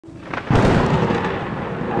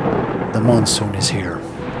The monsoon is here.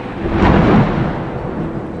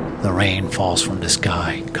 The rain falls from the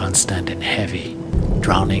sky, constant and heavy,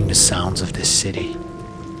 drowning the sounds of this city.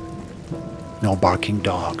 No barking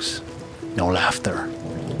dogs, no laughter.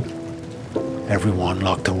 Everyone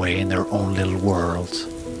locked away in their own little worlds.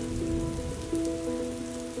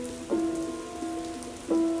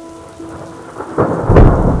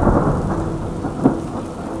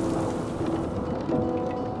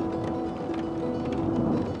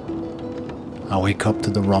 I wake up to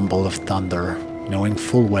the rumble of thunder, knowing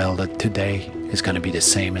full well that today is going to be the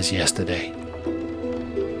same as yesterday.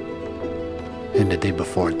 And the day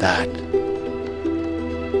before that.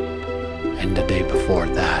 And the day before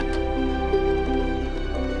that.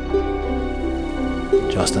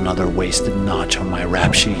 Just another wasted notch on my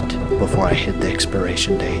rap sheet before I hit the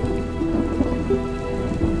expiration date.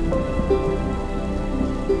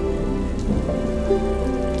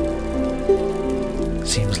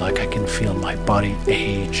 Seems like I can feel my body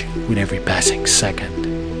age with every passing second,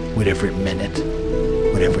 with every minute,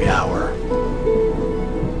 with every hour.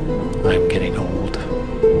 I'm getting old.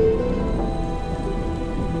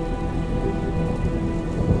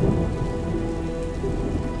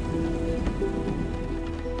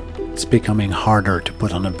 It's becoming harder to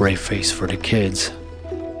put on a brave face for the kids.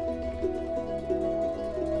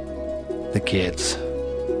 The kids.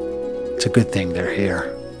 It's a good thing they're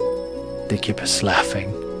here. They keep us laughing.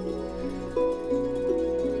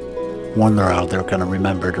 Wonder how they're gonna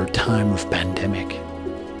remember their time of pandemic.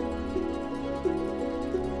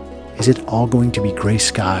 Is it all going to be grey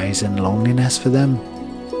skies and loneliness for them?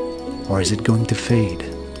 Or is it going to fade,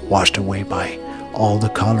 washed away by all the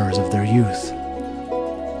colors of their youth?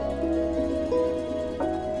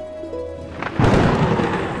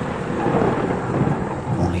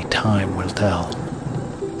 Only time will tell.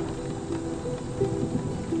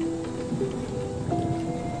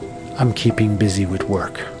 I'm keeping busy with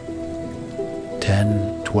work.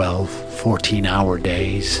 10, 12, 14-hour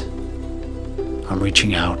days. I'm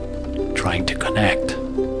reaching out, trying to connect.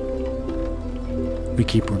 We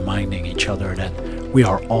keep reminding each other that we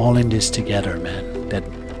are all in this together, man. That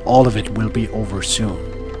all of it will be over soon.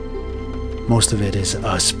 Most of it is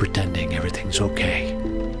us pretending everything's okay,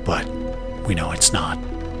 but we know it's not.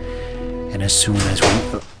 And as soon as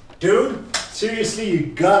we... Dude? Seriously, you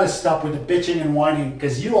gotta stop with the bitching and whining,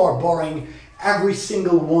 because you are boring every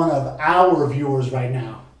single one of our viewers right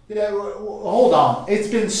now. Hold on, it's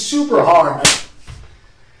been super hard.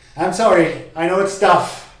 I'm sorry, I know it's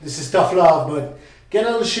tough. This is tough love, but get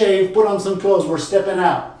a little shave, put on some clothes, we're stepping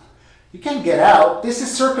out. You can't get out, this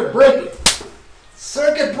is circuit breaker.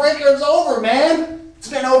 Circuit breaker's over, man. It's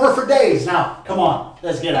been over for days. Now, come on,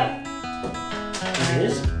 let's get out. It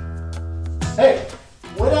is? Hey,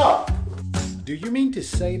 what up? Do you mean to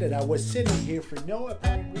say that I was sitting here for no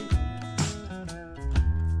apparent reason?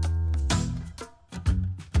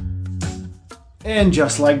 And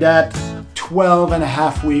just like that, 12 and a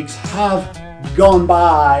half weeks have gone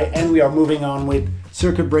by and we are moving on with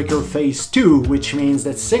Circuit Breaker Phase 2, which means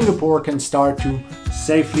that Singapore can start to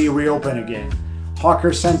safely reopen again.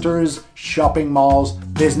 Hawker centers, shopping malls,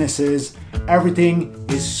 businesses, everything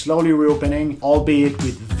is slowly reopening, albeit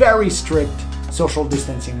with very strict social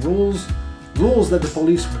distancing rules. Rules that the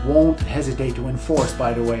police won't hesitate to enforce,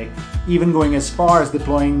 by the way, even going as far as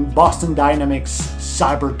deploying Boston Dynamics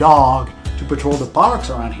Cyber Dog to patrol the parks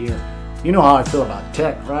around here. You know how I feel about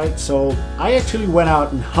tech, right? So I actually went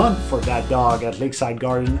out and hunt for that dog at Lakeside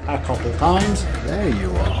Garden a couple times. There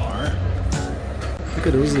you are. Look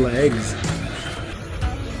at those legs.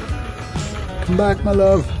 Come back, my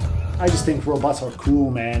love. I just think robots are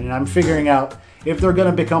cool, man, and I'm figuring out if they're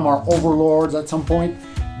gonna become our overlords at some point.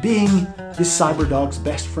 Being this cyber dog's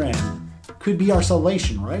best friend could be our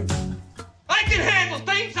salvation, right? I can handle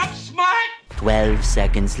things, I'm smart! 12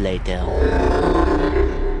 seconds later.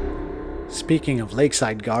 Speaking of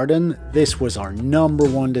Lakeside Garden, this was our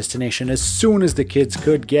 #1 destination as soon as the kids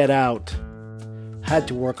could get out. Had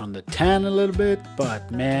to work on the tan a little bit, but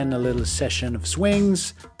man, a little session of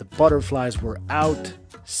swings, the butterflies were out,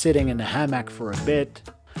 sitting in the hammock for a bit.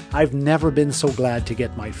 I've never been so glad to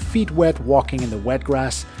get my feet wet walking in the wet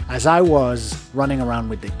grass as I was running around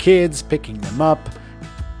with the kids, picking them up.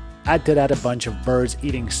 Add to that a bunch of birds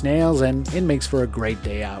eating snails and it makes for a great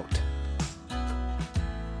day out.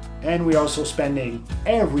 And we're also spending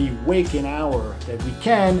every waking hour that we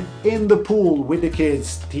can in the pool with the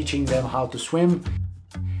kids, teaching them how to swim.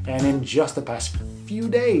 And in just the past few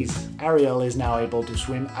days, Ariel is now able to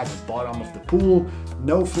swim at the bottom of the pool.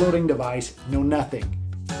 No floating device, no nothing.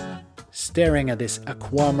 Staring at this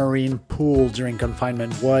aquamarine pool during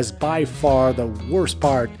confinement was by far the worst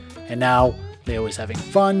part, and now Leo is having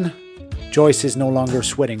fun, Joyce is no longer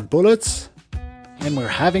sweating bullets, and we're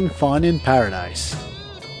having fun in paradise.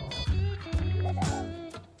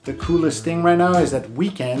 The coolest thing right now is that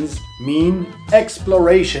weekends mean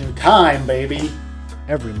exploration time, baby.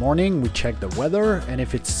 Every morning we check the weather, and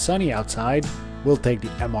if it's sunny outside, we'll take the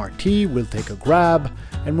MRT, we'll take a grab,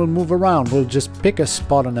 and we'll move around. We'll just pick a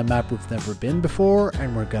spot on the map we've never been before,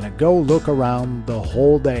 and we're gonna go look around the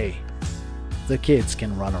whole day. The kids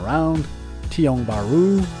can run around, Tiong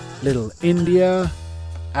Bahru, Little India,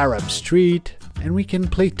 Arab Street, and we can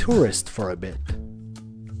play tourist for a bit.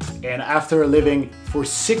 And after living for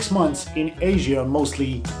 6 months in Asia,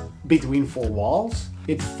 mostly between four walls,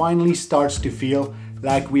 it finally starts to feel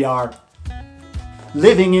like we are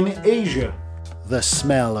living in Asia. The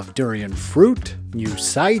smell of durian fruit, new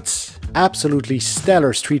sights, absolutely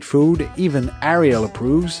stellar street food, even Ariel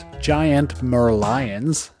approves, giant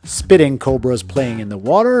merlions, spitting cobras playing in the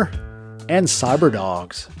water, and cyber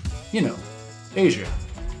dogs. You know, Asia.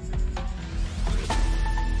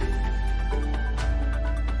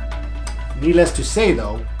 Needless to say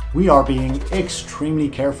though, we are being extremely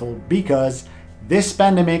careful because this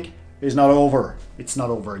pandemic is not over. It's not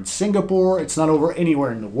over in Singapore, it's not over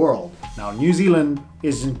anywhere in the world. Now New Zealand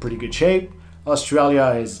is in pretty good shape,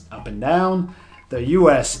 Australia is up and down, the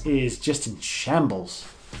US is just in shambles.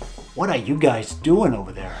 What are you guys doing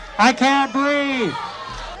over there? I can't breathe.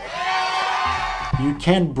 You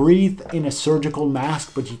can't breathe in a surgical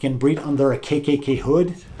mask, but you can breathe under a KKK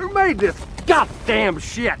hood? Who made this goddamn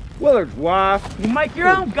shit? Willard's wife. You make your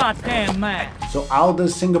own goddamn mask. So how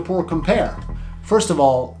does Singapore compare? First of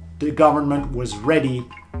all, the government was ready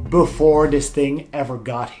before this thing ever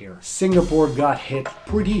got here. Singapore got hit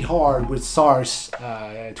pretty hard with SARS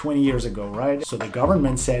 20 years ago, right? So the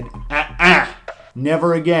government said,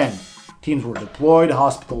 never again. Teams were deployed,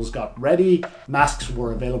 hospitals got ready, masks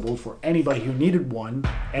were available for anybody who needed one,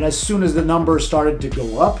 and as soon as the numbers started to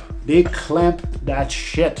go up, they clamped that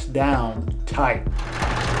shit down tight.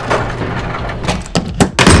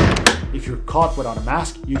 If you're caught without a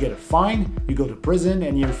mask, you get a fine, you go to prison,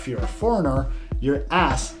 and if you're a foreigner, your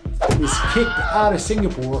ass is kicked out of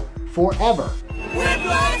Singapore forever. We're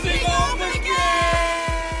rising up again!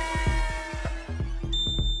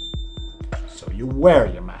 So you wear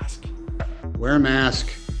your mask. Wear a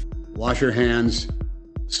mask, wash your hands,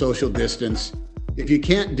 social distance. If you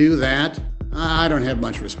can't do that, I don't have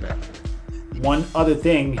much respect. One other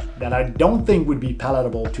thing that I don't think would be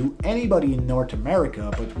palatable to anybody in North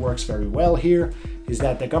America, but works very well here, is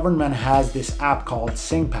that the government has this app called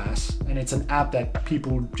SingPass, and it's an app that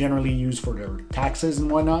people generally use for their taxes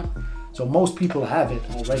and whatnot. So most people have it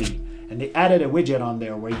already, and they added a widget on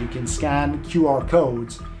there where you can scan QR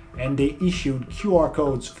codes, and they issued QR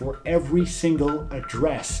codes for every single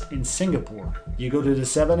address in Singapore. You go to the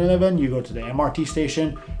 7-Eleven, you go to the MRT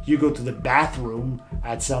station, you go to the bathroom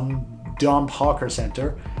at some dumb hawker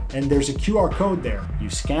center, and there's a QR code there. You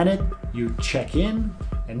scan it, you check in,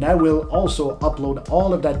 and that will also upload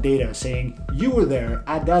all of that data saying you were there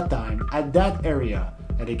at that time, at that area,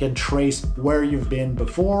 and it can trace where you've been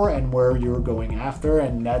before and where you're going after,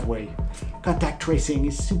 and that way contact tracing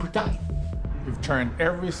is super tight. You've turned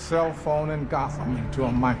every cell phone in Gotham into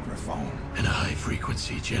a microphone. And a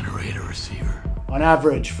high-frequency generator receiver. On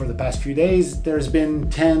average, for the past few days, there's been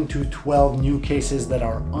 10 to 12 new cases that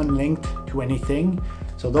are unlinked to anything.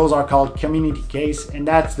 So those are called community case, and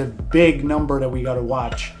that's the big number that we gotta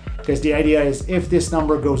watch. Because the idea is if this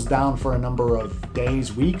number goes down for a number of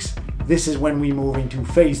days, weeks, this is when we move into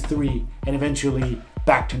phase 3 and eventually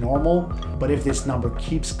back to normal. But if this number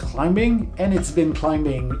keeps climbing, and it's been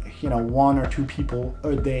climbing, 1 or 2 people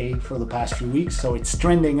a day for the past few weeks, so it's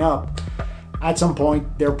trending up, at some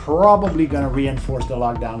point they're probably going to reinforce the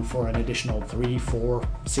lockdown for an additional 3, 4,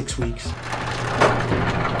 6 weeks.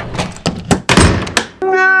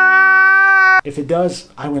 If it does,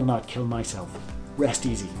 I will not kill myself. Rest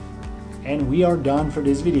easy. And we are done for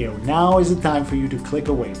this video. Now is the time for you to click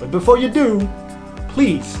away. But before you do,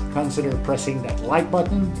 please consider pressing that like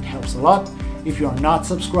button. It helps a lot. If you are not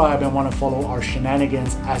subscribed and want to follow our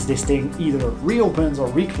shenanigans as this thing either reopens or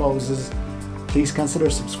recloses, please consider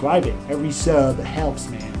subscribing. Every sub helps,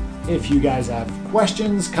 man. If you guys have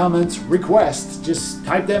questions, comments, requests, just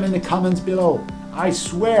type them in the comments below. I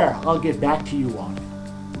swear I'll get back to you on it.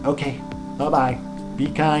 Okay, bye-bye. Be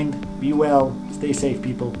kind, be well, stay safe,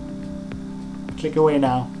 people. Click away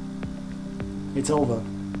now. It's over.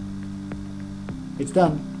 It's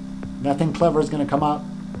done. Nothing clever is gonna come out.